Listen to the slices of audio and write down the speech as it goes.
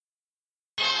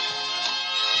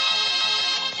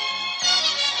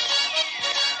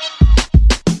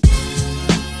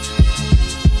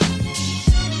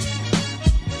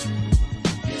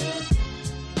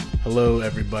Hello,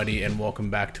 everybody, and welcome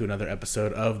back to another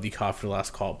episode of the Coffee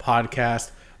Last Call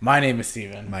podcast. My name is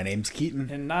Steven. My name's Keaton.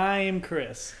 And I'm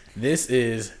Chris. This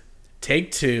is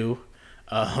take two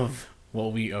of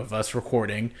us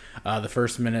recording. The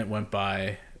first minute went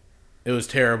by. It was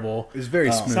terrible. It was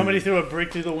very smooth. Somebody threw a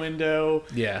brick through the window.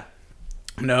 Yeah.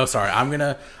 No, sorry.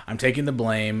 I'm taking the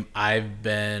blame. I've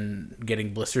been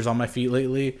getting blisters on my feet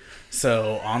lately.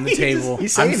 So on the table,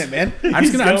 he's saying it, man. I'm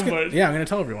gonna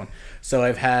tell everyone. So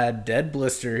I've had dead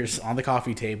blisters on the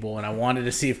coffee table, and I wanted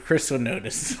to see if Chris would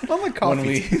notice on the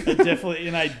coffee table.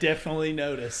 I definitely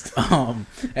noticed. And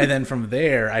then from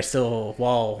there, I still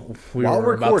while we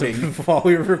were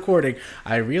recording,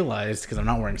 I realized, because I'm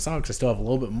not wearing socks, I still have a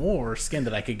little bit more skin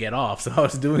that I could get off. So I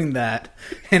was doing that,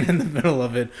 and in the middle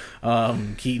of it,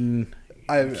 Keaton.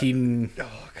 Oh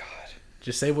God!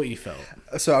 Just say what you felt.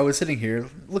 So I was sitting here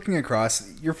looking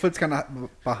across. Your foot's kind of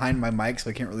behind my mic,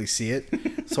 so I can't really see it.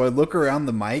 So I look around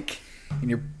the mic, and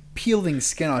you're peeling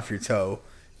skin off your toe,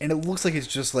 and it looks like it's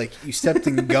just like you stepped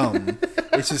in gum.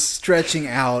 It's just stretching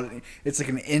out. It's like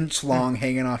an inch long,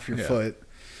 hanging off your foot.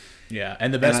 Yeah,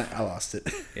 and the best. I lost it.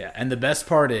 Yeah, and the best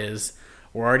part is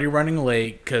we're already running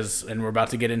late and we're about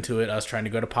to get into it. Us trying to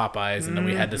go to Popeyes, and then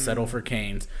we had to settle for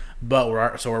Cane's. But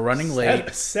we're running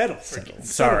late. Settle for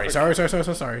Cane's.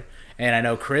 Sorry. And I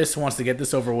know Chris wants to get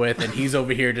this over with, and he's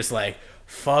over here just like,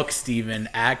 fuck Steven,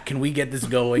 can we get this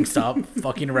going? Stop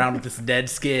fucking around with this dead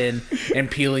skin and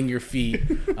peeling your feet.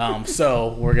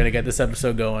 So we're going to get this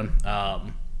episode going.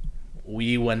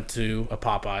 We went to a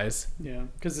Popeyes. Yeah,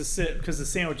 because the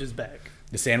sandwich is back.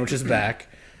 The sandwich is back.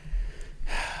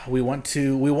 We went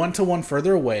to one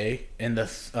further away in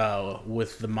the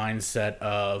with the mindset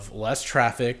of less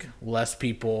traffic, less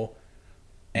people,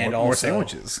 and more also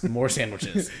sandwiches. More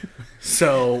sandwiches.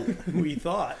 So we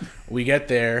thought we get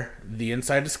there, the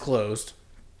inside is closed,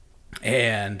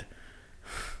 and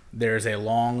there's a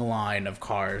long line of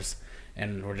cars,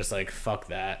 and we're just like, fuck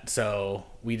that. So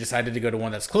we decided to go to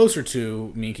one that's closer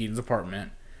to me and Keaton's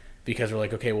apartment, because we're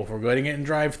like, okay, well, if we're going to get in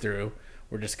drive-through,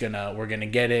 we're gonna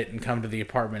get it and come to the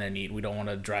apartment and eat. We don't want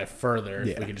to drive further.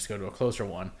 Yeah. We can just go to a closer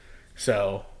one.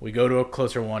 So we go to a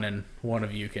closer one, and one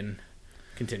of you can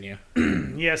continue.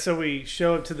 Yeah, so we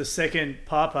show up to the second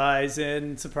Popeyes,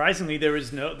 and surprisingly,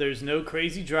 there's no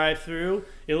crazy drive-through.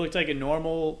 It looked like a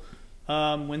normal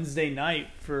Wednesday night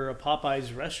for a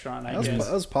Popeyes restaurant. I guess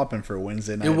I was popping for a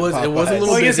Wednesday night. It was a little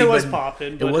Well, I guess busy. it was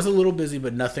popping. It was a little busy,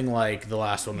 but nothing like the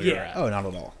last one we were at. Oh, not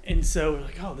at all. And so we're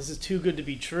like, oh, this is too good to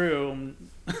be true.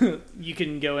 You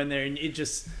can go in there and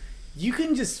you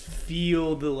can just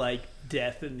feel the like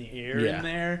death in the air in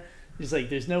there. There's like,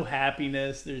 there's no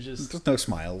happiness. There's no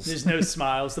smiles. There's no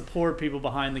smiles. The poor people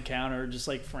behind the counter are just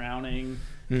like frowning,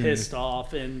 pissed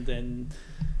off. And then,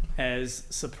 as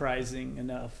surprising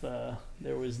enough,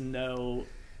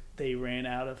 they ran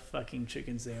out of fucking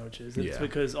chicken sandwiches. It's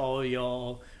because all of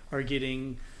y'all are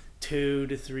getting 2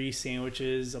 to 3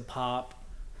 sandwiches a pop.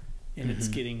 And it's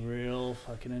getting real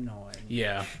fucking annoying.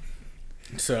 Yeah.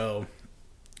 So,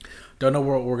 don't know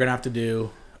what we're going to have to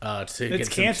do It's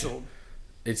canceled.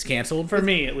 It's canceled? For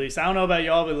me, at least. I don't know about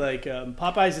y'all, but like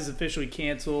Popeyes is officially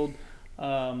canceled.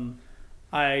 I've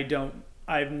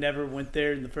never went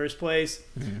there in the first place.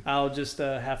 I'll just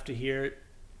have to hear it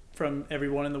from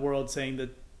everyone in the world saying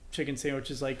that chicken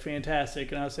sandwich is like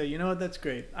fantastic. And I'll say, you know what, that's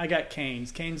great. I got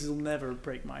Cane's. Cane's will never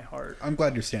break my heart. I'm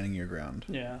glad you're standing your ground.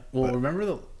 Yeah. Well,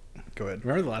 Go ahead.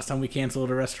 Remember the last time we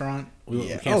canceled a restaurant? We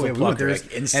canceled we went there,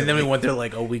 Pluckers, like, and then we went there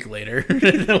like a week later.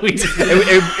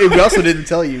 We also didn't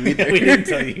tell you either. We didn't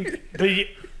tell you.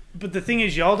 But the thing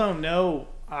is, y'all don't know.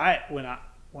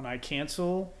 When I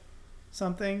cancel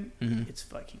something, it's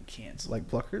fucking canceled. Like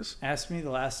Pluckers? Ask me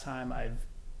the last time I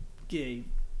gave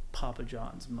Papa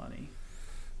John's money.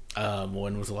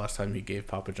 When was the last time you gave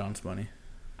Papa John's money?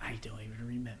 I don't even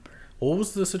remember. What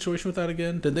was the situation with that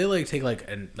again? Did they like take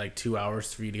like 2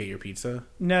 hours for you to get your pizza?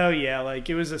 No, yeah, like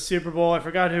it was a Super Bowl. I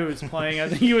forgot who was playing. I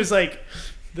think it was like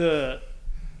the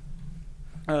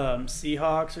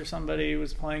Seahawks or somebody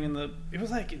was playing it was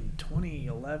like in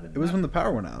 2011. It was when the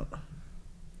power went out.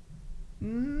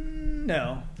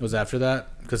 No. It was after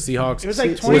that? Because Seahawks... It was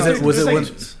like 20.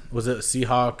 Was it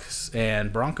Seahawks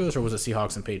and Broncos, or was it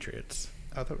Seahawks and Patriots?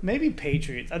 Maybe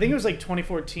Patriots. I think it was like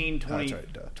 2014,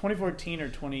 2014 or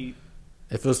 20...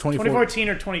 If it was 2014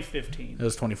 or 2015. It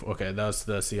was 24. Okay, that was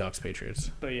the Seahawks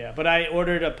Patriots. But I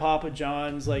ordered a Papa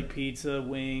John's like pizza,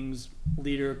 wings,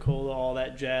 liter of cola, all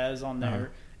that jazz on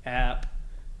their app,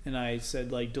 and I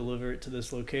said like deliver it to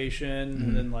this location,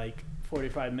 and then like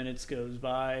 45 minutes goes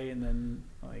by, and then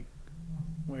like,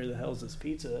 where the hell's this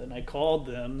pizza? And I called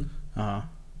them.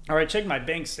 Or I checked my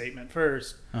bank statement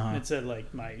first, and it said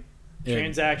like my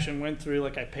transaction went through.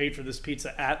 Like I paid for this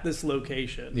pizza at this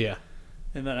location. Yeah.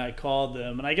 And then I called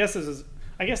them, and I guess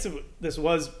this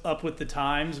was up with the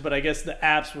times, but I guess the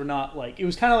apps were not like, it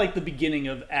was kind of like the beginning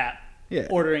of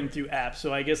ordering through apps.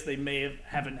 So I guess they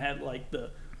haven't had like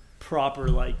the proper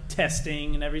like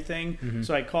testing and everything. Mm-hmm.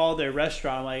 So I called their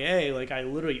restaurant. I'm like, hey, like I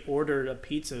literally ordered a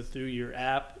pizza through your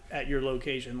app at your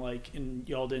location, like, and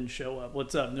y'all didn't show up.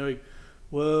 What's up? And they're like,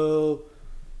 well,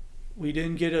 we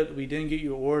didn't get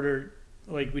your order.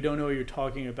 Like, we don't know what you're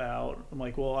talking about. I'm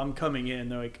like, well, I'm coming in.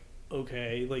 They're like,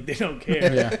 okay, like they don't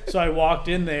care. Yeah. So I walked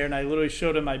in there and I literally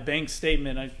showed them my bank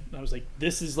statement. I was like,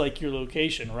 this is like your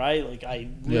location, right? Like I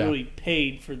literally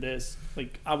paid for this.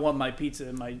 Like I want my pizza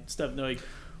and my stuff. And they're like,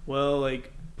 well,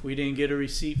 like we didn't get a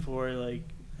receipt for it. Like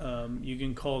you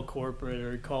can call corporate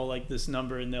or call like this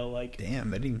number and they'll like.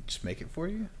 Damn, they didn't just make it for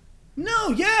you? No,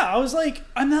 yeah, I was like,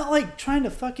 I'm not like trying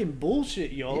to fucking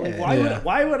bullshit y'all. Like,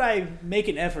 why would I make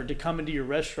an effort to come into your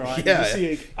restaurant? Yeah. And see,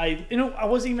 like, I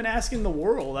wasn't even asking the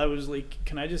world. I was like,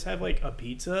 can I just have like a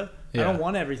pizza? Yeah. I don't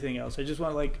want everything else. I just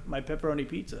want like my pepperoni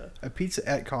pizza. A pizza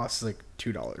at costs like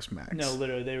 $2 max. No,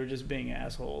 literally, they were just being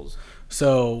assholes.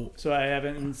 So I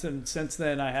haven't, and since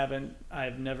then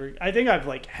I've never. I think I've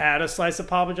like had a slice of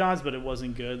Papa John's, but it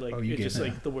wasn't good. Like it's just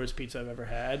like the worst pizza I've ever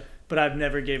had. But I've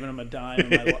never given them a dime. In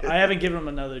my life. I haven't given them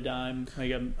another dime.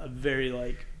 Like I'm a very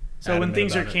like. So when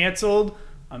things are canceled,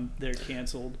 they're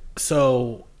canceled.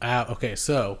 So okay,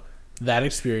 so that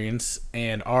experience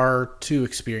and our 2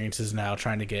 experiences now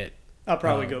trying to get. I'll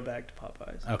probably go back to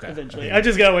Popeyes. Okay. Eventually, Okay. I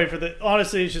just gotta wait for the.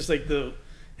 Honestly, it's just like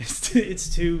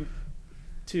it's too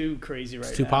crazy right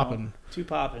now. Too poppin'. Too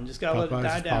poppin'. Just gotta let Popeyes it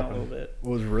die is down poppin'. a little bit.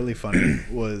 What was really funny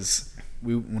was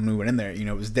when we went in there,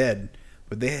 it was dead,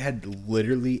 but they had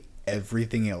literally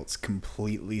everything else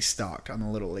completely stocked on the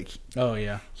little like Oh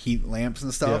yeah. heat lamps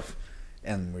and stuff,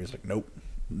 and we were just like, nope,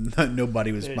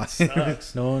 nobody was It buying.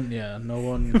 sucks. No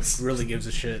one really gives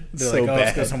a shit. They're So like, oh,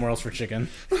 let's go bad. somewhere else for chicken.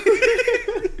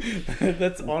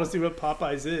 That's honestly what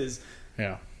Popeyes is.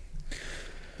 Yeah.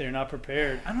 They're not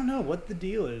prepared. I don't know what the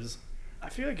deal is. I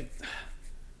feel like it's.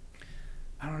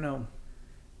 I don't know.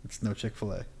 It's no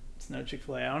Chick-fil-A. It's no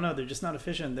Chick-fil-A. I don't know. They're just not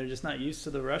efficient. They're just not used to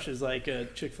the rushes like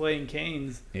Chick-fil-A and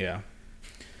Cane's. Yeah.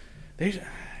 They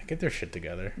get their shit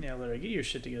together. Yeah, literally. Get your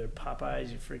shit together,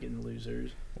 Popeyes, you freaking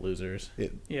losers. Losers.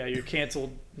 Yeah, you're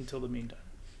canceled until the meantime.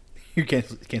 You're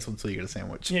canceled until you get a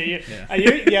sandwich.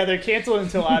 Yeah, they're canceled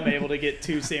until I'm able to get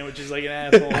 2 sandwiches like an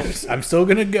asshole. I'm still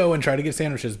gonna go and try to get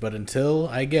sandwiches, but until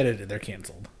I get it, they're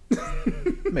canceled.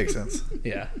 Makes sense.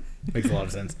 Yeah, makes a lot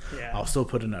of sense. Yeah. I'll still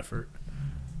put in effort.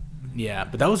 Yeah,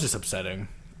 but that was just upsetting.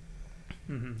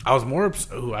 Mm-hmm. I was more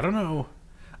I don't know.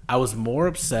 I was more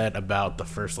upset about the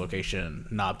first location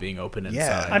not being open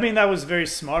inside. Yeah. I mean, that was very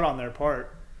smart on their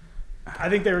part. I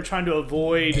think they were trying to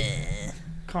avoid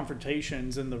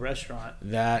confrontations in the restaurant.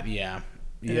 That yeah.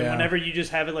 And then whenever you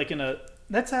just have it like in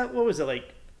what was it,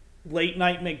 like late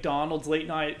night McDonald's, late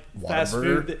night fast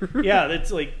Whataburger? food? Yeah, that's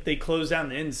like they close down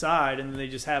the inside and then they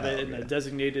just have it in a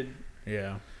designated.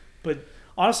 Yeah. But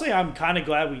honestly, I'm kind of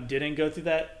glad we didn't go through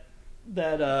that.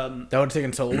 That would have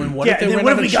taken so long. What Yeah, if they and then went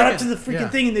what if out we of got up to chicken? the freaking Yeah.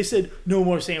 thing and they said no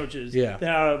more sandwiches? Yeah. Then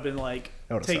I would have been like,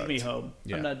 That would've take me sucked. home.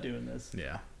 Yeah. I'm not doing this.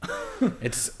 Yeah.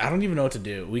 I don't even know what to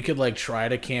do. We could like try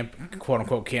to quote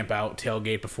unquote camp out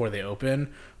tailgate before they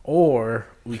open, or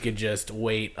we could just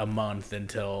wait a month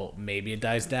until maybe it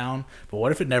dies down. But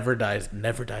what if it never dies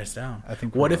down? I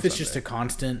think What we're if on it's just a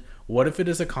constant? What if it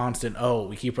is a constant? Oh,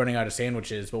 we keep running out of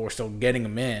sandwiches, but we're still getting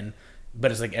them in. But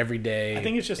it's like every day. I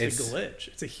think it's just a glitch.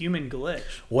 It's a human glitch.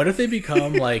 What if they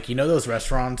become like, those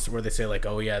restaurants where they say like,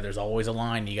 oh yeah, there's always a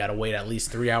line. You got to wait at least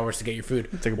 3 hours to get your food.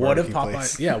 like a What if barbecue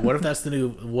Popeyes? place. Yeah. What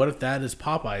if that is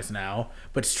Popeyes now,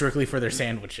 but strictly for their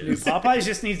sandwiches? Popeyes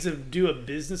just needs to do a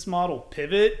business model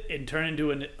pivot and turn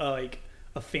into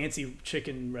a fancy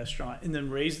chicken restaurant, and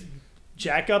then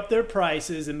jack up their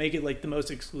prices and make it like the most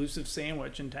exclusive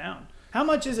sandwich in town. How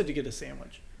much is it to get a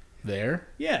sandwich? There,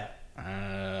 Yeah.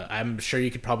 I'm sure you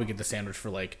could probably get the sandwich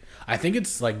for like, I think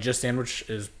it's like just sandwich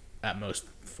is at most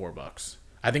 $4.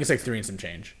 I think it's like 3 and some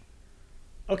change.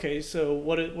 Okay, so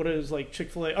what is like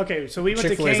Chick-fil-A? Okay, so we went to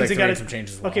Chick-fil-A is Cane's like and got 3 and some change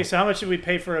as well. Okay, so how much did we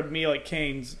pay for a meal at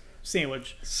Cane's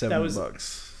sandwich?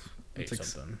 $7. Eight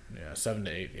something. Yeah, 7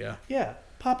 to 8. Yeah, Yeah,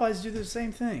 Popeyes do the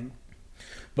same thing.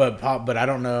 but I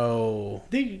don't know.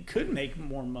 They could make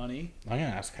more money. I'm gonna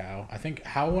ask How. I think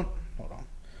How went. Hold on.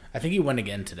 I think he went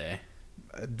again today.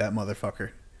 That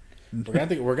motherfucker. We're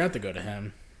gonna have to go to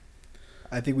him.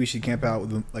 I think we should camp out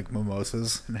with like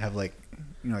mimosas and have like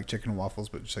like chicken and waffles,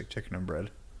 but just like chicken and bread.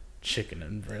 Chicken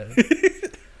and bread.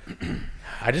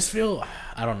 I just feel,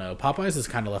 I don't know. Popeyes has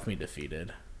kind of left me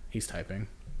defeated. He's typing.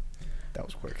 That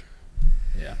was quick.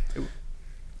 Yeah.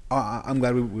 I'm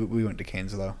glad we went to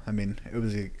Cane's though. I mean, it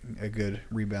was a good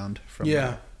rebound from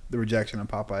Yeah. the rejection of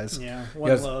Popeyes. Yeah,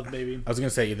 one Yes. love, baby. I was gonna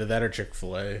say either that or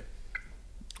Chick-fil-A.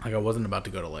 Like I wasn't about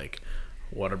to go to like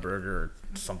Whataburger or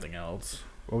something else.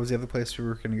 What was the other place we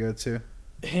were going to go to?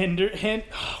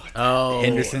 Oh,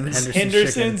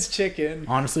 Henderson's chicken.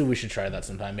 Honestly, we should try that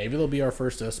sometime. Maybe they'll be our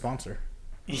first sponsor.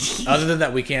 Other than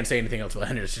that, we can't say anything else about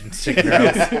Henderson's chicken.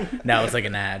 Now it's like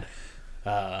an ad.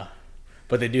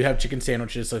 But they do have chicken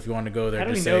sandwiches, so if you want to go there, I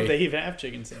don't just even know say if they even have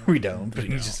chicken sandwiches. We don't, but you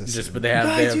know, you just assume. but they have.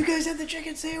 Guys, you guys have the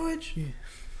chicken sandwich?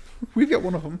 We've got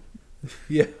one of them.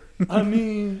 Yeah. I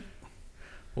mean,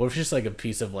 What if it's just like a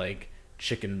piece of like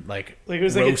chicken, like it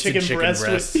was like a roasted chicken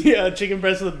breast. With, chicken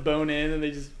breast with a bone in, and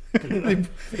they just they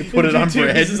put it on two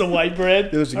bread. pieces of white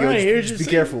bread. It was All right, here's just your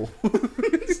be careful.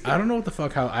 I don't know what the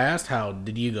fuck. How I asked how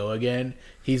did you go again?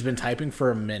 He's been typing for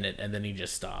a minute and then he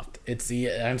just stopped. I'm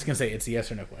just gonna say it's a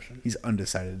yes or no question. He's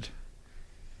undecided.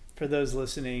 For those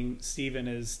listening, Steven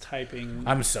is typing.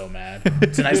 I'm so mad.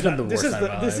 Tonight's been the worst night of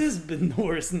my This life. has been the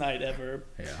worst night ever.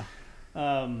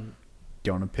 Yeah. Do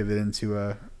you want to pivot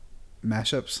into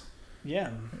mashups?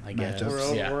 Yeah. I guess.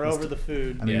 Matchups. We're over the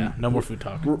food. I mean, Yeah. No more food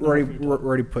talk. We're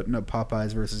already putting up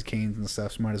Popeyes versus Cane's and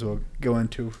stuff, so might as well go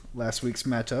into last week's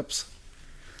matchups.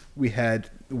 We had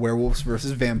werewolves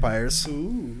versus vampires.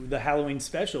 Ooh, the Halloween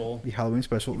special. The Halloween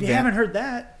special. If you haven't heard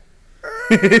that,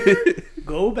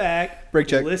 go back, Break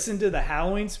check. listen to the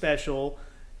Halloween special,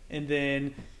 and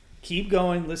then keep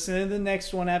going. Listen to the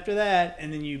next one after that,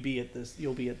 and then you'll be at this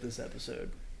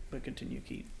episode. But continue,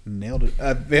 Keith. Nailed it.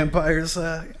 Vampires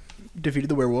defeated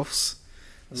the werewolves,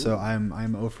 so I'm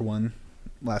 0 for 1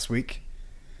 last week.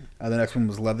 The next one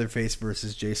was Leatherface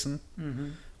versus Jason,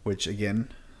 which again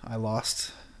I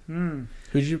lost. Who'd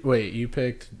you wait? You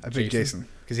picked. I picked Jason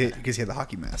because he had the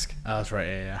hockey mask. Oh, that's right.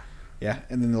 Yeah. Yeah,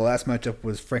 and then the last matchup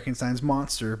was Frankenstein's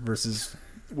monster versus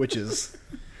witches,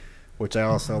 which I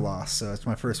also lost. So it's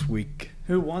my first week.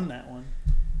 Who won that one?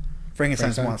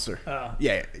 Frankenstein's Frankenstein? monster. Oh,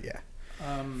 Yeah.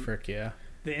 Frick yeah.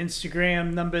 the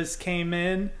Instagram numbers came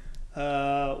in.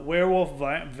 Werewolf,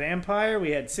 vampire.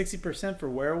 We had 60% for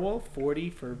werewolf, 40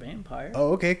 for vampire.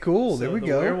 Oh, okay, cool. There So we the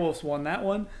go. Werewolves won that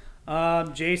one.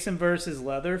 Jason versus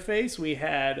Leatherface. We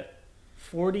had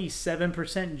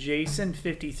 47% Jason,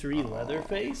 53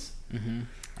 Leatherface. And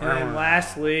then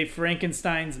lastly,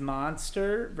 Frankenstein's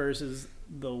monster versus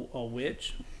a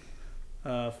witch.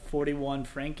 41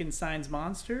 Frankenstein's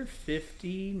monster,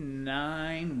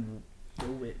 59 the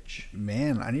witch.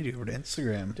 Man, I need to go to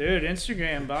Instagram. Dude,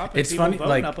 Instagram bop. It's people funny, voting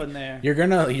like, up in there.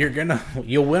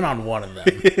 You'll win on one of them.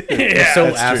 Yeah, It's so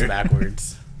that's ass true.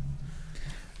 backwards.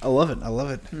 I love it.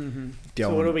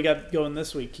 So what do we got going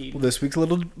this week, Keith? Well, this week's a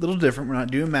little different. We're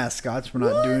not doing mascots. We're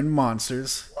not doing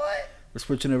monsters. What? We're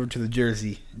switching over to the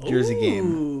Jersey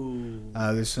game. Ooh.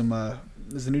 There's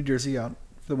a new jersey out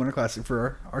for the Winter Classic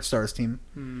for our Stars team.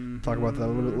 Talk about that a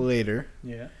little bit later.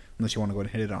 Yeah. Unless you want to go and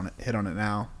hit on it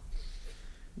now.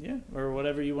 Yeah, or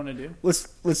whatever you want to do. Let's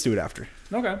do it after.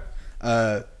 Okay.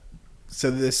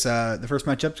 So this the first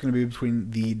matchup is going to be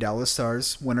between the Dallas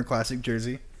Stars Winter Classic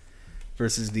jersey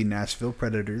versus the Nashville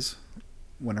Predators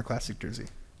Winter Classic jersey.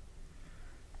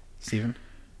 Steven,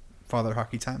 Father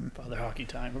Hockey Time, Father Hockey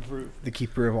Time approved. the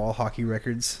keeper of all hockey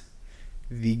records,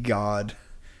 the God,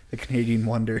 the Canadian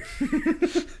Wonder,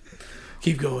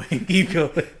 Keep going. Keep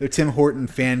going. the Tim Horton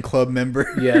fan club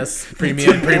member, Yes.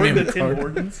 Premium The Tim card.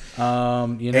 Hortons.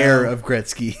 heir of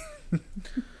Gretzky.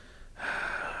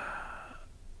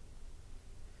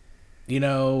 You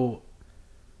know,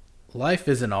 life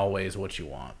isn't always what you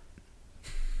want.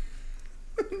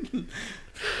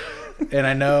 And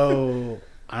I know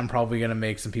I'm probably going to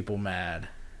make some people mad.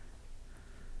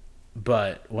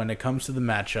 But when it comes to the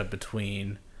matchup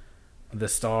between the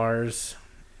Stars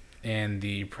and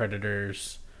the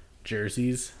Predators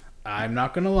jerseys, I'm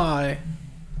not going to lie.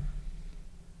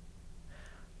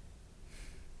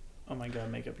 Oh my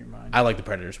God, make up your mind. I like the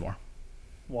Predators more.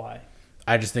 Why?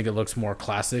 I just think it looks more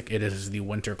classic. It is the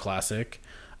Winter Classic.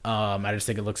 I just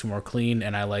think it looks more clean,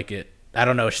 and I like it. I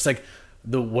don't know. It's just like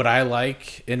what I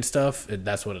like and stuff.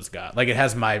 That's what it's got. Like it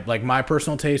has my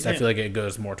personal taste. I Yeah. feel like it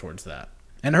goes more towards that.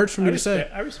 And it hurts for me to say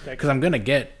I respect because I'm gonna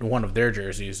get one of their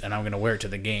jerseys and I'm gonna wear it to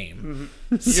the game.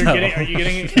 Are you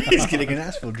getting He's getting a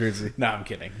Nashville jersey. No, I'm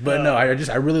kidding. But no, I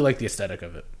really like the aesthetic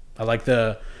of it. I like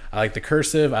the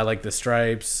cursive. I like the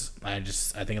stripes. I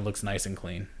think it looks nice and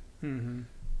clean.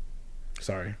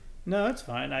 Sorry. No, it's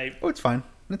fine. Oh, it's fine.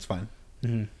 It's fine.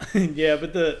 Yeah,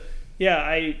 but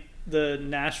the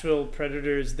Nashville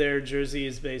Predators, their jersey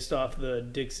is based off the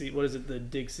Dixie. What is it? The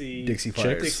Dixie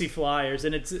Flyers. Dixie Flyers,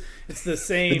 and it's the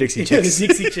same. The Dixie yeah, Chicks. the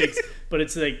Dixie Chicks, but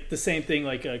it's like the same thing,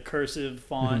 like a cursive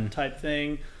font type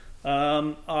thing.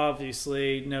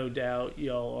 Obviously, no doubt,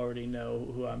 y'all already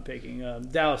know who I'm picking.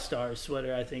 Dallas Stars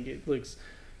sweater. I think it looks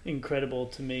incredible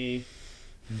to me.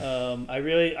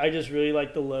 I just really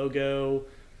like the logo.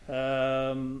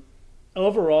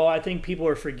 Overall, I think people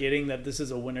are forgetting that this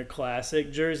is a Winter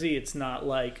Classic jersey. It's not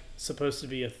like supposed to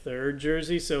be a third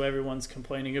jersey, so everyone's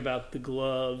complaining about the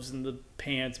gloves and the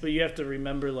pants. But you have to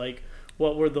remember, like,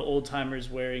 what were the old timers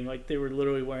wearing? Like, they were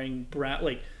literally wearing brown,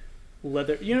 like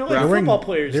leather. You know, like football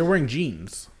players. They're wearing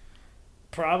jeans.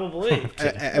 Probably.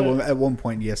 At one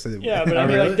point, yes. They Yeah, but I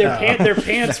mean, like their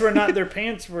pants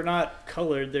were not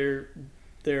colored.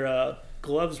 Their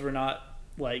gloves were not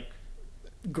like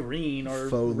green or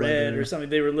faux red leather. or something.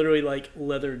 They were literally like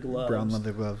leather gloves. brown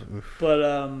leather gloves. Oof.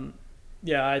 But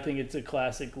yeah, I think it's a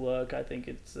classic look. I think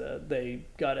it's they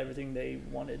got everything they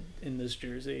wanted in this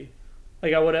jersey.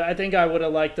 Like I think I would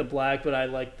have liked the black, but I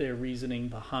like their reasoning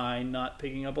behind not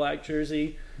picking a black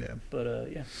jersey. Yeah.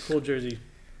 But yeah, cool jersey.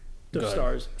 The Good.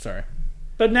 Stars. Sorry.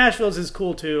 But Nashville's is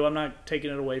cool too. I'm not taking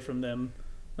it away from them.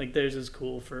 Like theirs is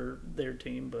cool for their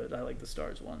team, but I like the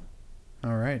Stars one.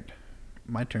 All right,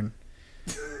 my turn.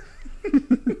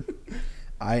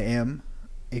 I am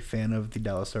a fan of the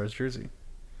Dallas Stars jersey.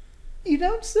 You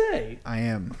don't say. I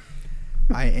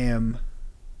am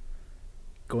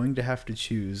going to have to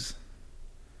choose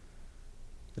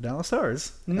the Dallas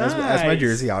Stars as my Nice.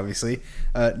 jersey, obviously.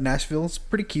 Nashville's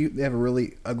pretty cute. They have a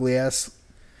really ugly-ass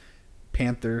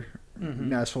panther,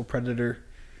 Nashville Predator,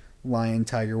 lion,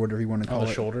 tiger, whatever you want to call On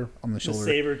the it. shoulder. On the The shoulder.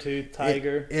 saber-toothed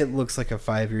tiger. It looks like a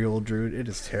 5-year-old drew it. It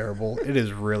is terrible. It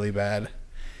is really bad.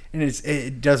 And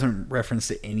it doesn't reference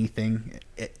to anything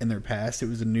in their past. It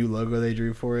was a new logo they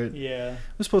drew for it. Yeah. It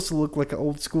was supposed to look like an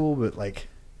old school, but like,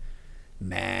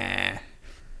 nah.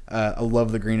 I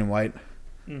love the green and white.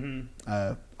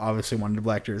 Obviously wanted a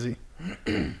black jersey.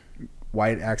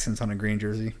 White accents on a green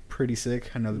jersey. Pretty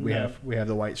sick. I know that we have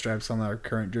the white stripes on our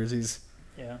current jerseys,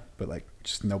 Yeah. but like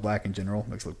just no black in general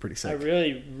makes it look pretty I sick.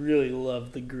 really, really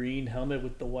love the green helmet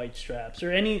with the white straps.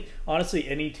 Or honestly,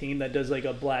 any team that does like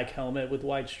a black helmet with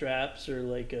white straps or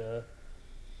like a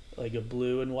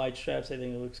blue and white straps, I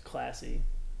think it looks classy.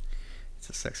 It's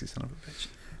a sexy son of a bitch.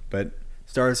 But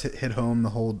Stars hit home. The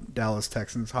whole Dallas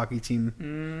Texans hockey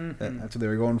team. That's what they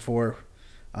were going for.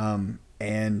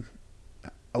 And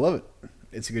I love it.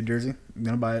 It's a good jersey. I'm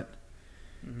gonna buy it.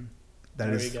 I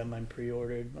already got mine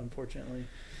pre-ordered, unfortunately.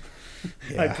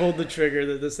 Yeah. I pulled the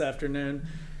trigger this afternoon.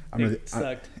 It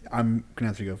sucked. I'm gonna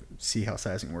have to go see how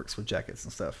sizing works with jackets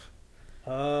and stuff.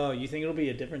 Oh, you think it'll be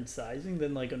a different sizing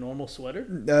than like a normal sweater?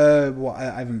 Well, I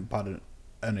haven't bought an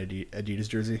Adidas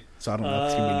jersey, so I don't know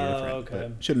if it's gonna be any different.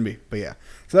 Okay. But shouldn't be. But yeah,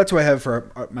 so that's what I have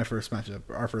for my first matchup.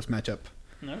 Our first matchup.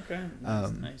 Okay,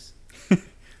 that's nice.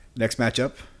 Next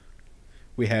matchup,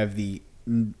 we have the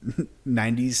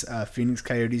 90s Phoenix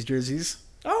Coyotes jerseys.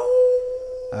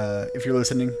 Oh! If you're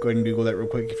listening, go ahead and Google that real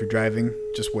quick. If you're driving,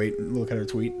 just wait and look at our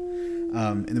tweet.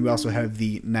 And then we also have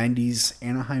the 90s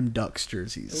Anaheim Ducks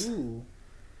jerseys. Ooh.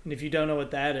 And if you don't know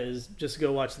what that is, just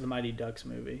go watch the Mighty Ducks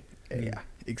movie. Yeah,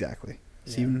 exactly.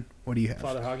 Yeah. Steven, what do you have?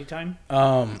 Father Hockey Time?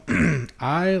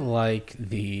 I like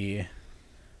the.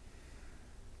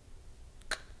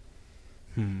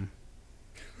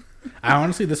 I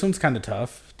honestly, this one's kind of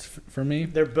tough for me.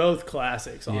 They're both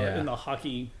classics Yeah. in the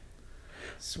hockey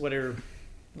sweater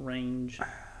range.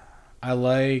 I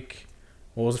like.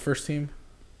 What was the first team?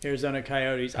 Arizona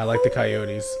Coyotes. I like the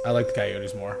Coyotes. I like the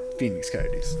Coyotes more. Phoenix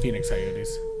Coyotes Phoenix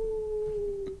Coyotes.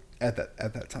 at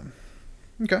that time.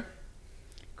 Okay,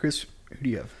 Chris, who do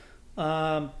you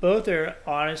have? Both are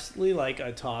honestly like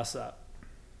a toss-up.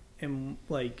 And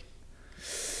like,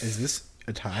 Is this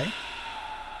a tie?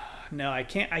 no, I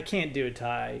can't do a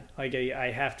tie. Like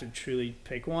I have to truly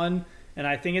pick one. And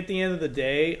I think at the end of the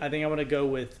day, I think I'm gonna go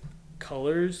with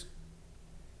colors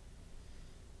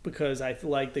because I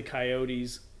like the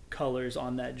Coyotes colors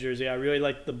on that jersey. I really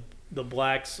like the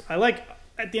blacks. I like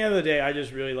at the end of the day, I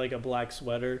just really like a black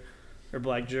sweater or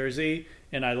black jersey,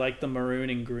 and I like the maroon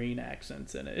and green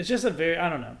accents in it. It's just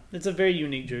it's a very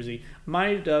unique jersey.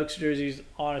 My Ducks jerseys,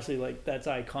 honestly, like that's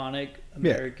iconic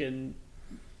American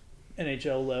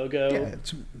NHL logo. Yeah,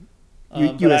 it's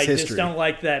But U.S. I history. just don't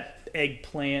like that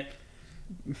eggplant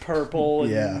purple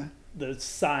and Yeah. the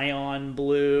cyan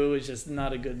blue. It's just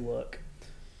not a good look.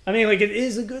 I mean, like it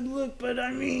is a good look, but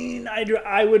I mean,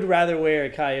 I would rather wear a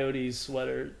Coyotes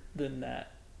sweater than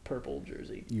that purple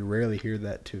jersey. You rarely hear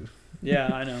that too.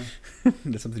 Yeah, I know.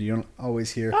 That's something you don't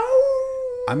always hear.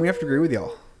 Oh! I'm gonna have to agree with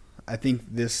y'all. I think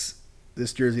this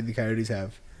jersey the Coyotes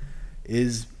have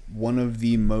is one of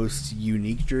the most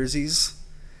unique jerseys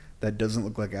that doesn't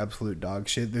look like absolute dog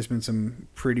shit. There's been some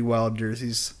pretty wild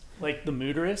jerseys. Like the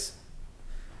Mooterus?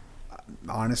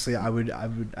 Honestly, I would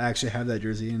actually have that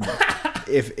jersey, and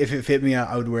if it fit me,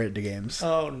 I would wear it to games.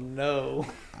 Oh no!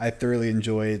 I thoroughly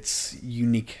enjoy its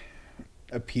unique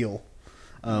appeal.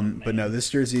 But no, this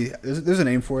jersey, there's a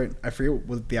name for it. I forget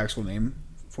what the actual name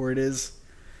for it is.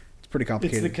 It's pretty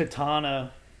complicated. It's the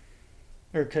Katana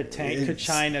or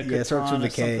Kachina, yeah, it starts with a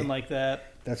K. something like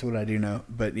that. That's what I do know.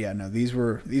 But yeah, no, these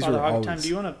were Father always. Time, do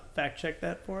you want to fact check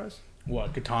that for us?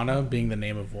 What, Katana being the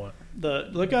name of what?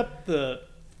 Look up the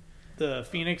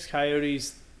Phoenix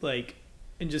Coyotes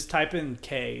and just type in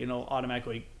K and it'll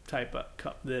automatically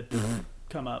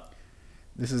come up.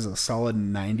 This is a solid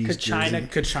 90s jersey.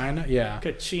 Kachina, yeah.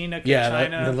 Kachina. Yeah,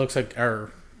 that looks like,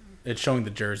 or it's showing the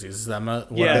jerseys. Is that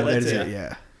what Yeah, That that's is it. it,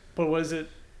 yeah. But what is it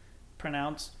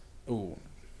pronounced? Ooh.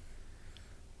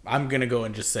 I'm going to go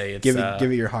and just say it's... Give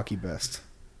it your hockey best.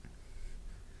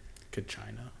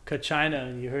 Kachina.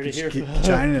 Kachina. You heard it here.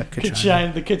 Kachina.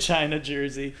 Kachina. The Kachina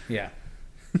jersey. Yeah.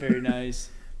 Very nice.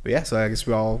 But yeah, so I guess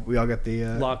we all got the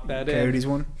Lock that in. Coyotes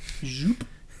one. Zoop.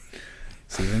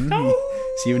 Steven,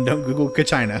 don't Google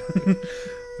Kachina.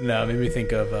 No, it made me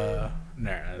think of... no,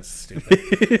 that's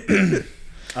stupid.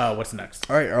 What's next?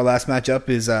 All right, our last matchup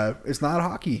is it's not a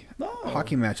hockey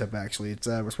matchup actually. It's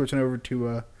we're switching over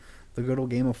to the good old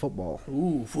game of football.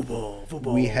 Ooh, football.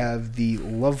 We have the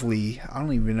lovely, I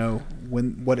don't even know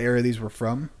what era these were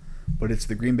from, but it's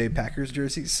the Green Bay Packers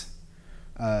jerseys.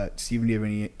 Steven, do you have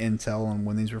any intel on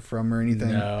when these were from or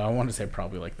anything? No, I want to say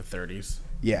probably like the 30s.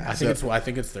 Yeah, I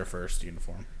think it's their first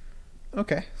uniform.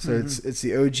 Okay, so it's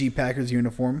the OG Packers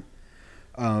uniform.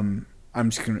 I'm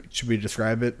just gonna, should we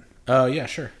describe it? Yeah,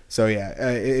 sure. So yeah,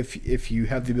 if you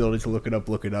have the ability to look it up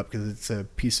because it's a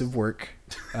piece of work.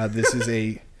 This is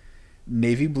a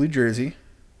navy blue jersey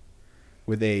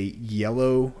with a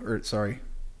yellow, it's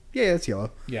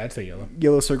yellow. Yeah, I'd say yellow.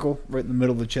 Yellow circle right in the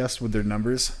middle of the chest with their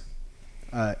numbers.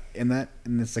 And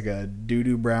it's like a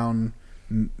doo-doo brown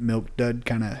milk dud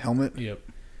kind of helmet. Yep.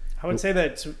 I would say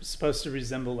that's supposed to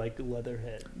resemble like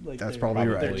Leatherhead. Like That's probably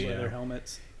right. Their Yeah. leather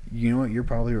helmets. You know what? You're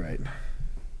probably right.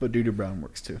 But doo-doo brown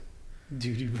works too.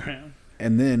 Doo-doo brown.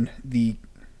 And then the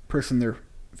person they're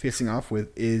facing off with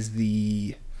is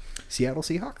the Seattle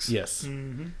Seahawks. Yes.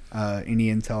 Mm-hmm.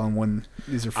 Any intel on when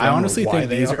these are from? I honestly or why think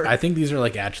they these are? I think these are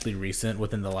like actually recent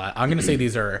within the last. I'm gonna say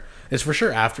it's for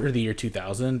sure after the year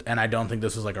 2000, and I don't think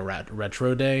this was like a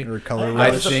retro day. or color. I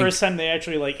That was the think- first time they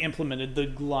actually implemented the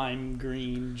lime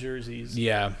green jerseys.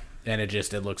 Yeah, and it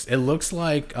looks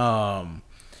like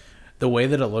the way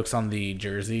that it looks on the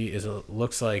jersey is it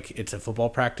looks like it's a football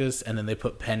practice, and then they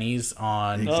put pennies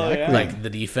on Exactly. like the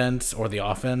defense or the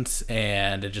offense,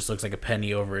 and it just looks like a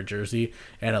penny over a jersey,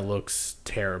 and it looks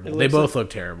terrible. They both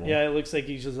look terrible. Yeah, it looks like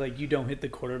he's just you don't hit the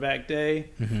quarterback day.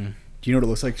 Mm-hmm. Do you know what it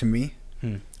looks like to me?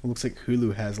 It looks like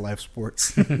Hulu has live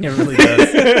sports. It really does.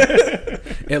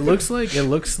 It looks like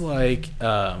because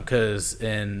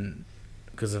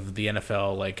of the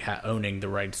NFL owning the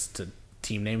rights to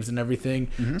team names and everything.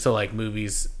 So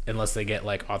movies, unless they get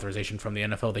authorization from the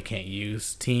NFL, they can't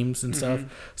use teams and stuff.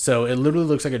 So it literally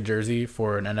looks like a jersey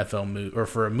for an NFL movie or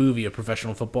for a movie of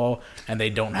professional football, and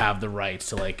they don't have the rights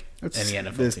to any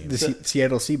NFL team. The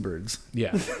Seattle Seabirds.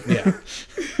 Yeah.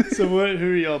 So who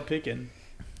are y'all picking?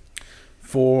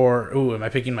 Am I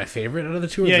picking my favorite out of the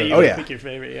two? Yeah, or you yeah. pick your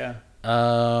favorite. Yeah,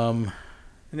 Um.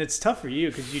 and it's tough for you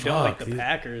because you don't like the Fuck,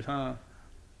 Packers, huh?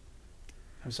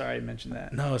 I'm sorry I mentioned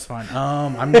that. No, it's fine.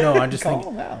 I'm just Call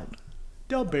thinking them out.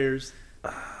 Del Bears.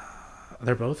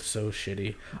 they're both so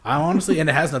shitty. I honestly, and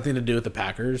it has nothing to do with the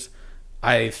Packers.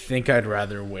 I think I'd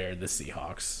rather wear the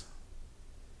Seahawks.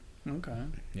 Okay.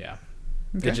 Yeah.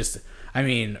 Okay. It just,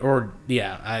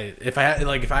 if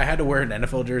I had to wear an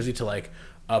NFL jersey to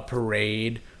a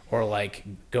parade or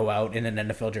go out in an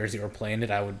NFL jersey or play in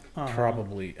it, I would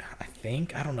probably.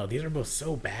 I don't know. These are both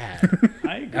so bad.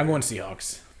 I agree. I'm going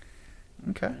Seahawks.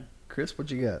 Okay, Chris,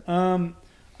 what you got?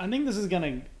 I think this is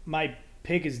my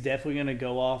pick is definitely gonna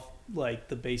go off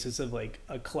the basis of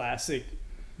a classic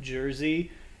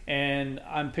jersey, and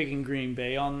I'm picking Green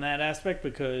Bay on that aspect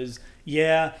because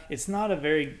it's not a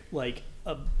very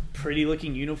a pretty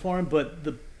looking uniform, but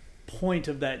the point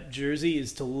of that jersey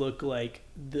is to look like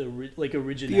the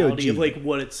originality of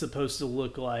what it's supposed to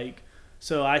look like.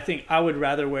 So I think I would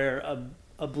rather wear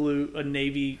a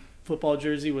navy football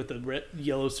jersey with a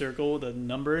yellow circle with a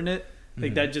number in it.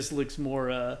 That just looks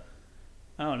more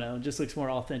I don't know, it just looks more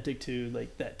authentic to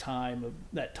like that time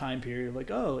period of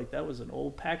like, oh, like that was an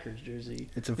old Packers jersey.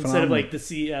 It's a instead phenomenal... of like the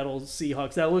Seattle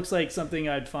Seahawks. That looks like something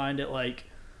I'd find at like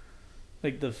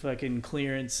the fucking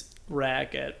clearance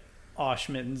rack at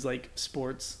Oshman's like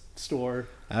sports store.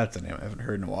 That's a name I haven't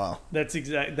heard in a while.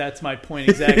 That's my point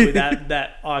exactly.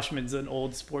 that Oshman's an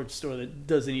old sports store that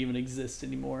doesn't even exist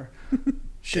anymore.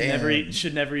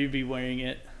 Should never be wearing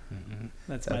it. Mm-hmm.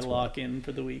 That's my lock-in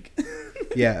for the week.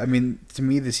 Yeah, I mean, to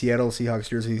me, the Seattle Seahawks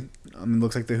jersey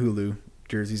looks like the Hulu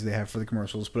jerseys they have for the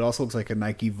commercials, but it also looks like a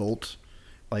Nike Volt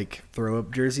like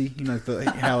throw-up jersey. You know,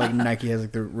 like how like Nike has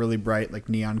like the really bright like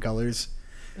neon colors.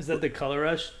 Is that the Color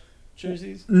Rush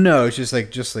jerseys? No, it's just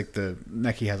like the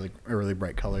Nike has like a really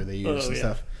bright color they use and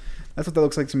stuff. That's what that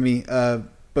looks like to me.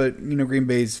 But you know, Green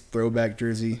Bay's throwback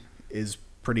jersey is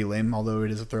pretty lame. Although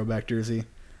it is a throwback jersey,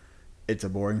 it's a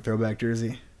boring throwback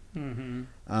jersey. Mm-hmm.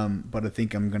 But I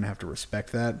think I'm gonna have to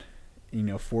respect that. You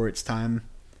know, for its time,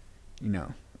 you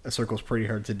know, a circle's pretty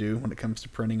hard to do when it comes to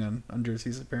printing on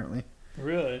jerseys. Apparently,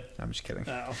 really? I'm just kidding.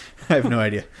 Oh. I have no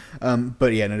idea.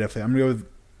 But yeah, no, definitely, I'm gonna go with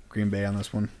Green Bay on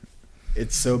this one.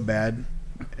 It's so bad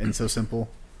and so simple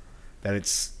that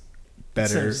it's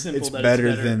better. It's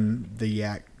better than the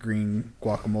yak green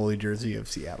guacamole jersey of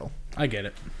Seattle. I get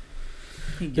it.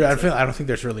 Dude, I don't think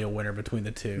there's really a winner between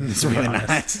the two. It's really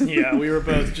not. Yeah, we were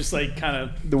both just like kind of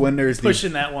the winner is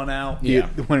pushing that one out.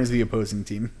 The winner is the opposing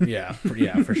team. Yeah,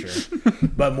 for sure.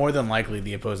 But more than likely,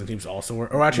 the opposing teams also were.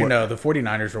 Or actually, no, the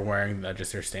 49ers were wearing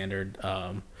just their standard.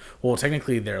 Well,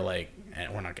 technically, they're like,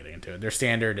 we're not getting into it. Their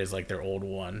standard is like their old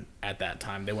one at that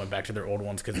time. They went back to their old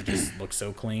ones because it just looks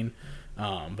so clean,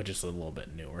 but just a little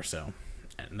bit newer. So,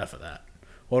 enough of that.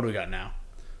 What do we got now?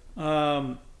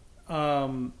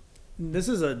 This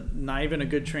is not even a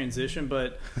good transition,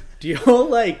 but do y'all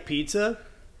like pizza?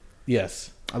 Yes.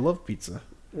 I love pizza.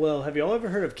 Well, have y'all ever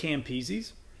heard of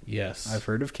Campese's? Yes. I've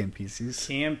heard of Campese's.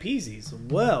 Campese's.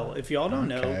 Well, if y'all don't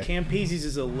know, Campese's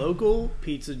is a local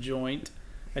pizza joint,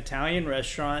 Italian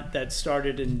restaurant that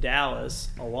started in Dallas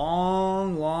a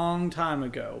long, long time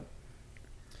ago.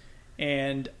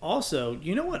 And also,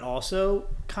 you know what also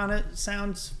kind of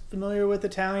sounds familiar with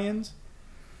Italians?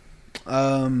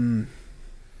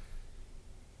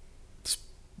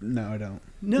 No, I don't.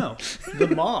 No, the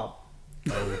mob.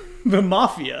 Oh. The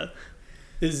mafia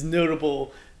is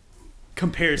notable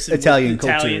comparison Italian with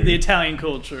culture. The Italian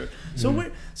culture.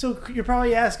 So so you're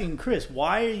probably asking, Chris,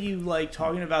 why are you like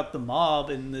talking about the mob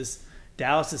in this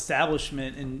Dallas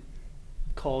establishment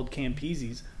called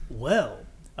Campese's? Well,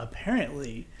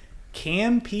 apparently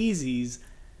Campese's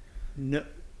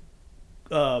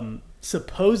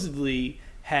supposedly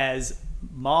has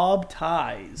mob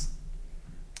ties.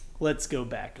 Let's go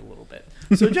back a little bit.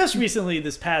 So just recently,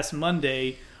 this past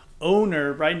Monday,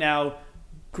 owner, right now,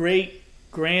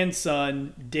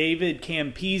 great-grandson David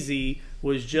Campese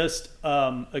was just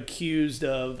accused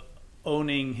of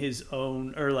owning his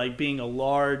own, or like being a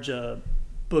large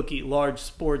bookie, large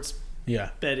sports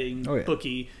betting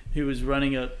bookie who was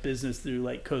running a business through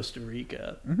like Costa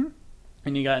Rica. Mm-hmm.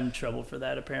 And he got in trouble for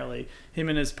that, apparently. Him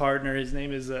and his partner, his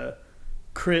name is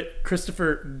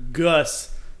Christopher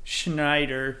Gus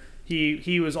Schneider.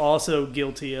 He was also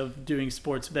guilty of doing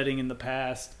sports betting in the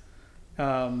past.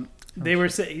 They were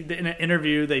saying in an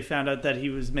interview they found out that he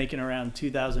was making around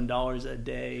 $2,000 a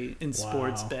day in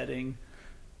sports betting.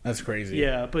 That's crazy.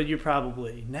 Yeah, but you're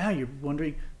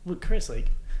wondering, well, Chris, like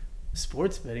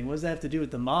sports betting, what does that have to do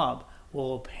with the mob?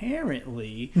 Well,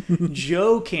 apparently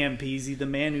Joe Campese, the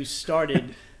man who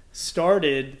started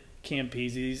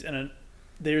Campese's, and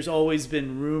there's always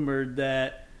been rumored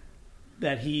that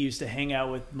he used to hang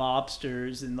out with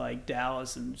mobsters in like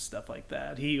Dallas and stuff like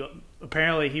that. He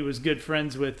was good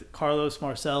friends with Carlos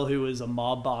Marcel, who was a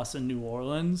mob boss in New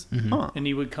Orleans, and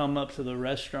he would come into the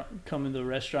restaurant.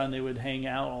 And they would hang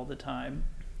out all the time.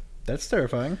 That's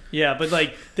terrifying. Yeah, but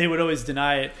like they would always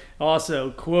deny it. Also,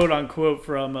 quote unquote,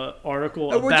 from an article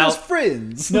we're just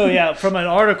friends. No, yeah, from an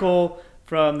article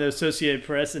from the Associated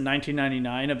Press in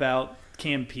 1999 about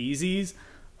Campese's.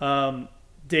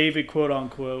 David, quote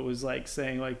unquote, was like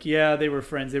saying like, yeah, they were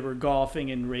friends. They were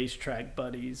golfing and racetrack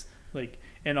buddies. Like,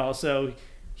 and also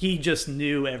he just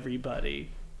knew everybody.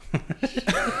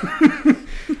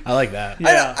 I like that.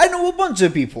 Yeah. I know a bunch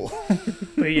of people.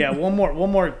 But yeah, one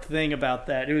more thing about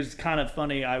that. It was kind of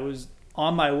funny. I was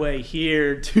on my way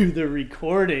here to the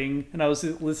recording, and I was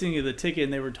listening to the ticket,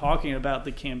 and they were talking about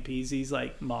the Campese's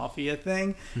like mafia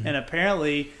thing, and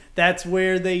apparently that's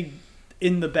where they,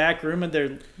 in the back room of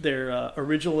their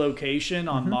original location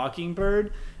on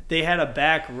Mockingbird, they had a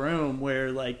back room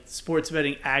where like sports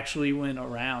betting actually went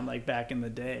around like back in the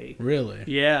day. Really?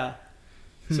 Yeah.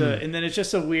 So and then it's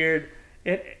just a weird.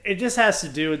 It just has to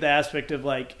do with the aspect of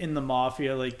like in the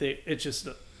mafia, like it's just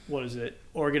what is it,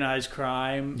 organized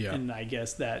crime, Yeah. and I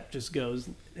guess that just goes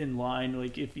in line.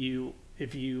 Like if you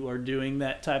are doing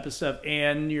that type of stuff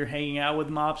and you're hanging out with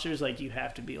mobsters, like you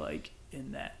have to be like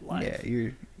in that life. Yeah,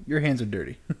 your hands are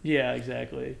dirty. Yeah,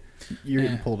 exactly. You're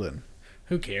getting pulled in.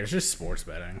 Who cares? Just sports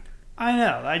betting. I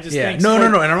know. I just Yeah, think no.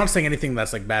 And I'm not saying anything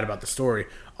that's like bad about the story.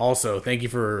 Also, thank you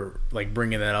for like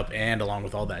bringing that up, and along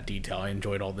with all that detail, I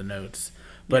enjoyed all the notes.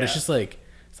 But it's Yeah. just like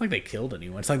it's not like they killed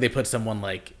anyone. It's not like they put someone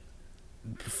like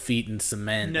feet in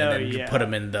cement No, and then yeah. dropped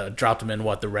them in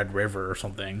the Red River or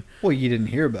something. Well, you didn't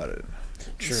hear about it.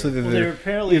 True. So Well, they're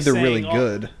apparently they're saying, really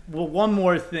good. Well, one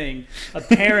more thing.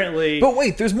 Apparently, But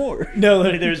wait, there's more. no,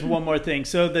 there's one more thing.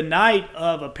 So the night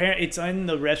of it's in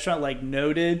the restaurant, like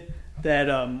noted that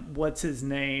what's his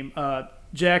name?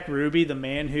 Jack Ruby, the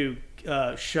man who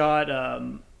shot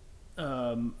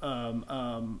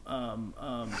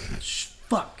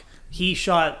fuck. He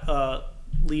shot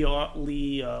Lee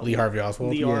Harvey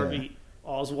Oswald. Lee Harvey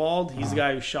Oswald. He's the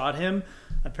guy who shot him.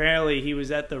 Apparently, he was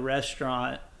at the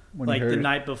restaurant When he like the heard it.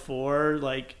 night before,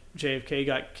 like JFK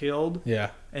got killed,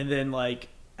 Yeah. and then like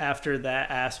after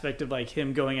that aspect of like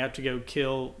him going out to go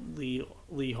kill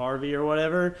Lee Harvey or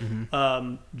whatever,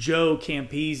 Joe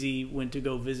Campisi went to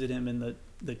go visit him in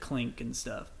the clink and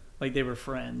stuff. Like they were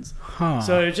friends. Huh.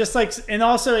 So it's just like, and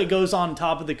also it goes on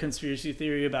top of the conspiracy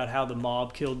theory about how the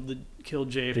mob killed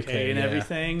JFK and yeah.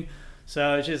 everything.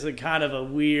 So it's just a kind of a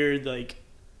weird like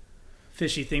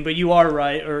fishy thing. But you are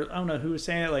right, or I don't know who was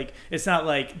saying it. Like it's not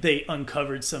like they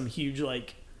uncovered some huge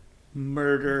like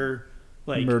murder,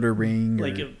 like Murder ring.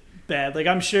 like or, a bad. Like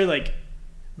I'm sure, like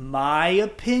my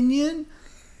opinion,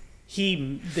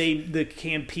 the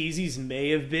Campisis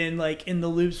may have been like in the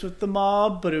loops with the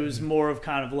mob, but it was more of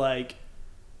kind of like,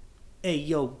 hey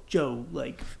yo Joe,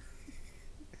 like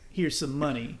here's some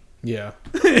money. Yeah.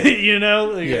 You know,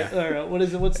 like, Yeah. or what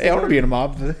is it? What's hey, the I want to word? be in a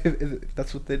mob. If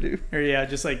that's what they do. Or yeah,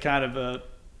 just like kind of a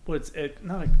what's it?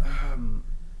 Not a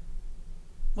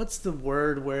what's the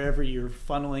word wherever you're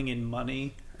funneling in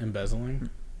money? Embezzling.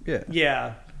 Yeah,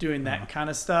 Yeah, doing that kind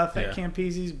of stuff at Yeah.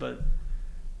 Campisis, but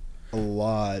a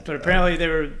lot. But apparently they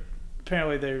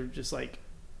were just like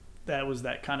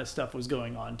that kind of stuff was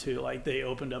going on too. Like they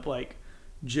opened up like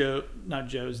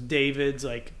David's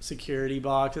like security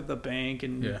box at the bank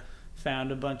and Yeah.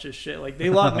 found a bunch of shit. Like they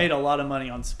made a lot of money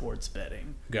on sports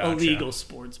betting, Gotcha. illegal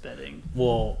sports betting.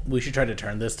 Well, we should try to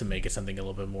turn this to make it something a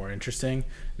little bit more interesting.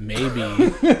 Maybe.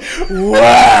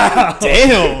 Wow!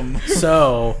 Damn.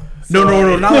 So.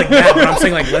 No, not like that. But I'm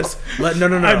saying like no.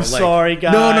 I'm like, sorry,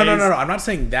 guys. No. I'm not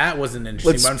saying that wasn't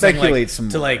interesting. Let's but I'm saying speculate like, some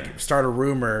to more. like start a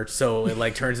rumor so it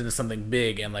like turns into something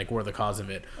big and like we're the cause of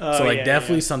it. Oh, So like yeah,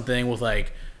 definitely yeah. something with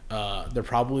like they're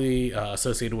probably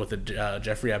associated with the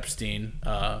Jeffrey Epstein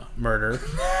murder.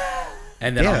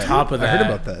 And then Yeah, on top of I that,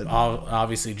 heard about that.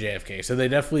 Obviously JFK. So they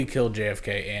definitely killed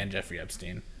JFK and Jeffrey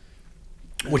Epstein.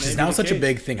 Which may is be now the such a case.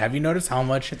 big thing. Have you noticed how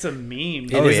much It's a meme.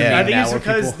 It is a yeah. I meme think now it's where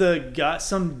because people-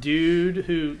 some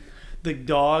dude the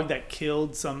dog that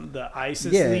killed the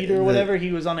ISIS Yeah, leader or the- whatever,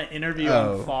 he was on an interview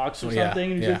Oh. on Fox or Oh, yeah,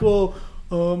 something, and he's yeah. like,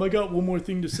 "Well, I got one more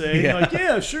thing to say." Yeah. I'm like,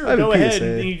 yeah, sure, I have go a ahead. PSA.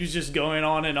 And he was just going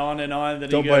on and on and on. And then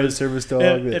Don't he buy a goes, service dog.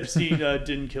 Epstein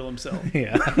didn't kill himself.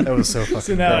 Yeah, that was so fucking.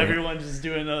 So now funny. everyone's just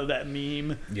doing that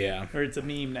meme, Yeah. or it's a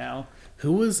meme now.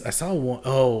 Who was I saw one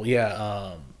oh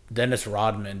yeah, Dennis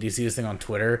Rodman. Do you see this thing on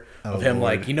Twitter of Oh, him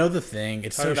Lord. like the thing?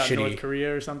 It's Talking so about shitty. North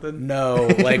Korea or something. No,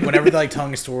 like whenever they're like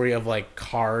telling a story of like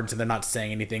cards and they're not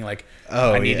saying anything, like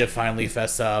Oh, I need yeah. to finally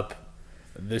fess up.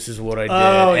 This is what I did,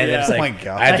 Oh, and yeah. it's Oh like my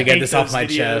God. I have to I get hate this off those my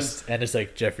videos. chest, and it's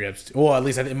like Jeffrey Epstein. Well, at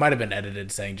least it might have been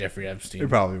edited saying Jeffrey Epstein It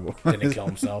probably will. didn't kill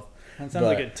himself. That sounds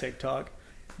But- like a TikTok.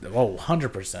 Oh,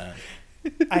 100%.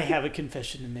 I have a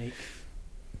confession to make.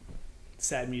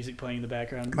 Sad music playing in the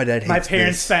background. My dad hates My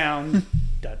parents this. found ...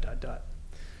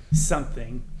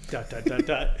 something ...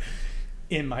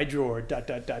 in my drawer ...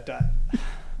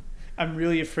 I'm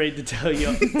really afraid to tell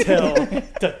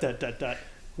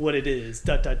what it is ...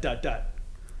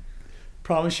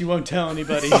 Promise you won't tell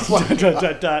anybody ...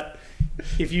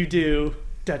 If you do ...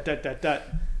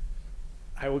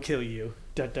 I will kill you ...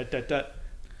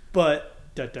 But ...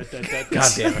 God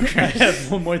damn it, I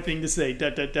have one more thing to say ...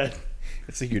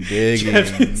 It's like you're digging.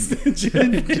 Jeff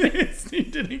Epstein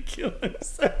didn't kill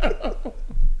himself.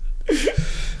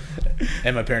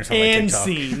 And my parents on my And TikTok.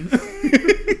 scene.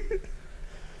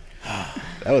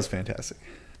 That was fantastic.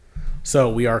 So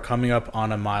we are coming up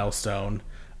on a milestone,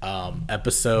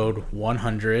 episode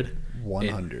 100.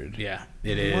 100. It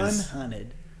is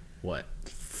 100. what?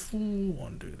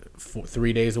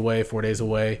 3 days away, 4 days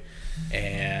away,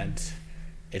 and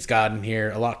it's gotten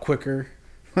here a lot quicker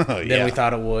than we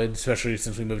thought it would, especially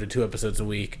since we moved to 2 episodes a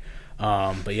week.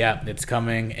 But yeah, it's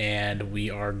coming, and we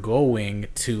are going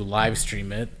to live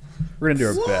stream it. We're gonna do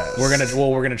our best.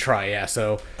 We're gonna try. Yeah.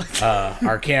 So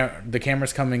the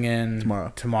camera's coming in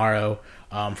tomorrow.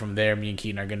 From there, me and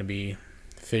Keaton are gonna be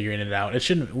figuring it out. It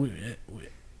shouldn't.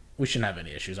 We shouldn't have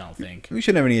any issues. I don't think we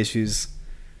shouldn't have any issues,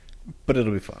 but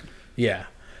it'll be fun. Yeah.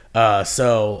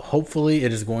 So hopefully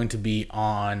it is going to be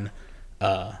on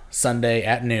Sunday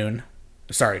at noon.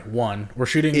 Sorry, 1. We're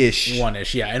shooting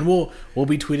 1-ish. Yeah, and we'll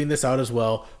be tweeting this out as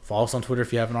well. Follow us on Twitter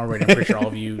if you haven't already. I'm pretty sure all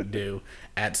of you do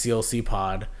at CLC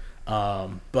Pod.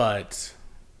 But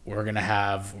we're gonna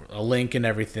have a link and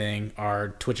everything. Our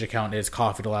Twitch account is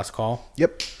Coffee to Last Call.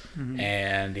 Yep. Mm-hmm.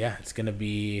 And yeah, it's gonna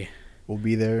be. We'll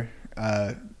be there.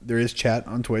 There is chat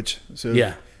on Twitch. So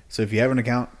yeah. So if you have an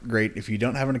account, great. If you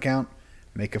don't have an account,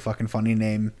 make a fucking funny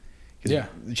name. Yeah.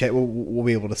 The chat we'll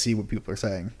be able to see what people are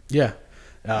saying. Yeah.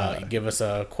 Give us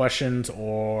questions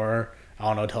or I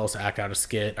don't know, tell us to act out a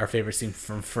skit. Our favorite scene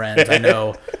from Friends. I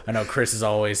know Chris is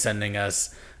always sending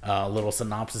us little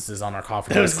synopsises on our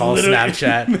Coffee Call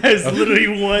Snapchat. There's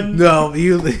literally one. No,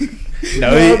 you.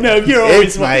 No, you're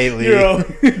always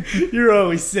you're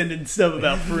always sending stuff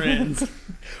about Friends.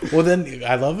 Well, then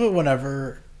I love it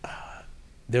whenever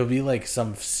there'll be like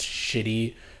some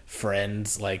shitty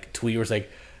Friends like tweet where it's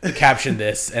like caption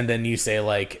this, and then you say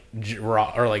like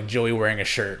or like Joey wearing a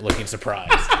shirt looking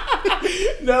surprised.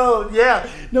 No,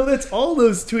 that's all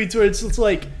those tweets where it's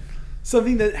like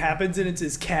something that happens and it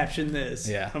says caption this.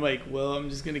 Yeah. I'm like, well, I'm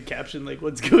just gonna caption like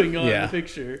what's going on in the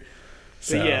picture.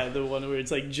 So. But yeah, the one where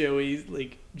it's like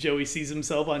Joey sees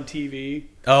himself on TV.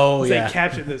 Oh, it's yeah. like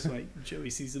caption this, like Joey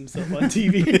sees himself on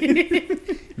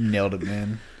TV. Nailed it,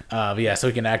 man. But yeah, so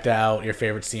we can act out your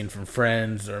favorite scene from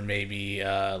Friends, or maybe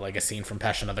like a scene from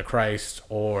Passion of the Christ,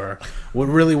 or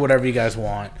really whatever you guys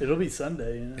want. It'll be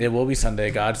Sunday. You know? It will be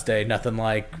Sunday, God's Day. Nothing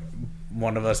like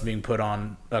one of us being put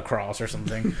on a cross or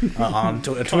something on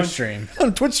a Twitch stream. On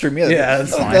a Twitch stream, yeah. Yeah,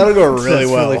 that's fine. That'll go really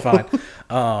well. Really fine.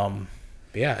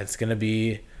 But yeah, it's gonna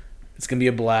be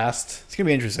a blast. It's gonna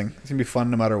be interesting. It's gonna be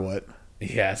fun no matter what.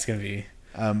 Yeah, it's gonna be.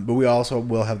 But we also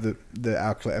will have the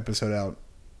actual episode out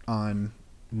on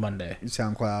Monday,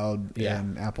 SoundCloud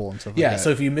and Apple and stuff like that. Yeah, so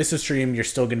if you miss a stream, you're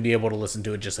still going to be able to listen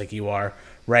to it just like you are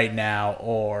right now.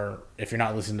 Or if you're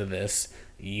not listening to this,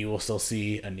 you will still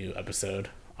see a new episode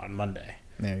on Monday.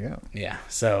 There you go. Yeah,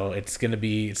 so it's gonna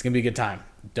be a good time.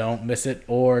 Don't miss it,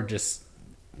 or just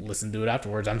listen to it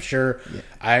afterwards. I'm sure. Yeah.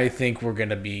 I think we're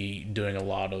gonna be doing a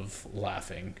lot of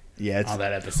laughing. On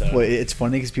that episode. Well, it's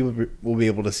funny because people will be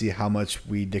able to see how much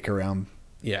we dick around.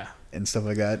 Yeah. And stuff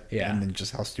like that. Yeah. And then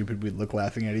just how stupid we look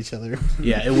laughing at each other.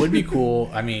 Yeah, it would be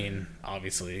cool. I mean,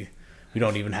 obviously, we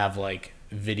don't even have like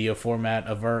video format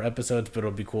of our episodes, but it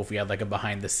would be cool if we had like a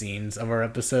behind the scenes of our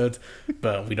episodes.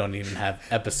 But we don't even have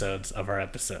episodes of our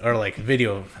episode, or like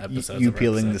video episodes. You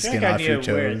peeling the skin off your toes.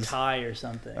 I wear a tie or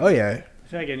something. Oh yeah. I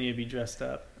feel like I need to be dressed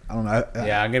up. I don't know.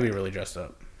 Yeah, I'm gonna be really dressed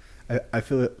up. I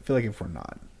feel like if we're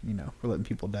not, we're letting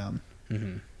people down.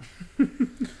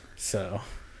 Mm-hmm. So.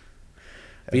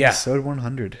 But yeah. Episode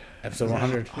 100. Episode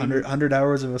 100. 100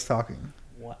 hours of us talking.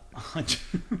 What?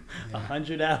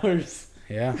 100 hours?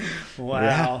 Yeah. Wow.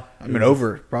 Yeah. I mean,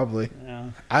 over, probably.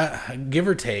 Yeah. I give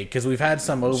or take, because we've had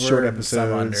some over short and episodes,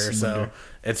 some under, so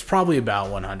it's probably about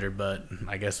 100, but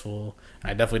I guess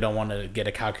I definitely don't want to get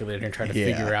a calculator and try to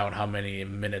figure out how many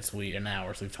minutes and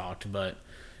hours we've talked, but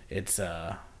it's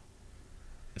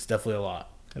definitely a lot.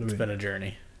 It's been a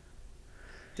journey.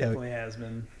 Definitely has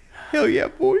been. Hell yeah,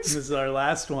 boys. This is our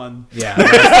last one. Yeah.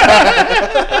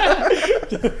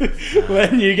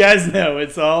 Letting you guys know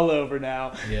it's all over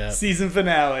now. Yeah. Season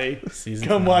finale.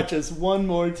 Come watch us one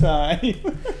more time.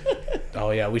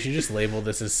 Oh, yeah. We should just label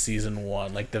this as season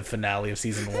 1, like the finale of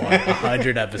season 1.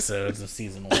 100 episodes of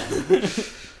season 1.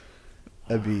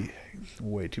 That'd be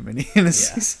way too many in a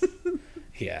season.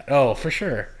 Yeah. Oh, for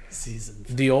sure. Season.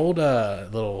 The old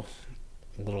little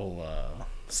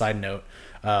side note.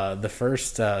 The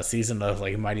first season of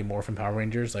like Mighty Morphin Power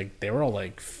Rangers, like they were all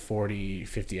like 40,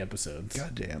 50 episodes.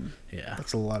 God damn. Yeah.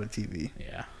 That's a lot of TV.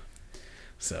 Yeah.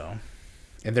 So,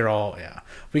 and they're all,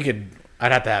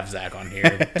 I'd have to have Zach on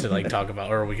here to like talk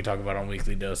about, or we could talk about on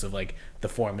Weekly Dose of like the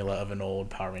formula of an old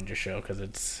Power Ranger show, because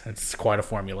it's quite a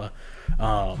formula.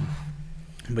 But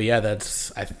yeah,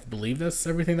 I believe that's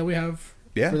everything that we have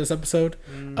for this episode.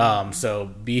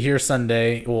 So be here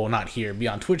Sunday. Well, not here. Be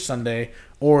on Twitch Sunday.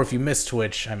 Or if you miss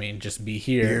Twitch, just be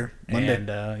here. Monday.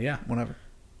 And whenever.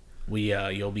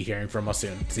 You'll be hearing from us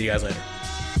soon. See you guys later.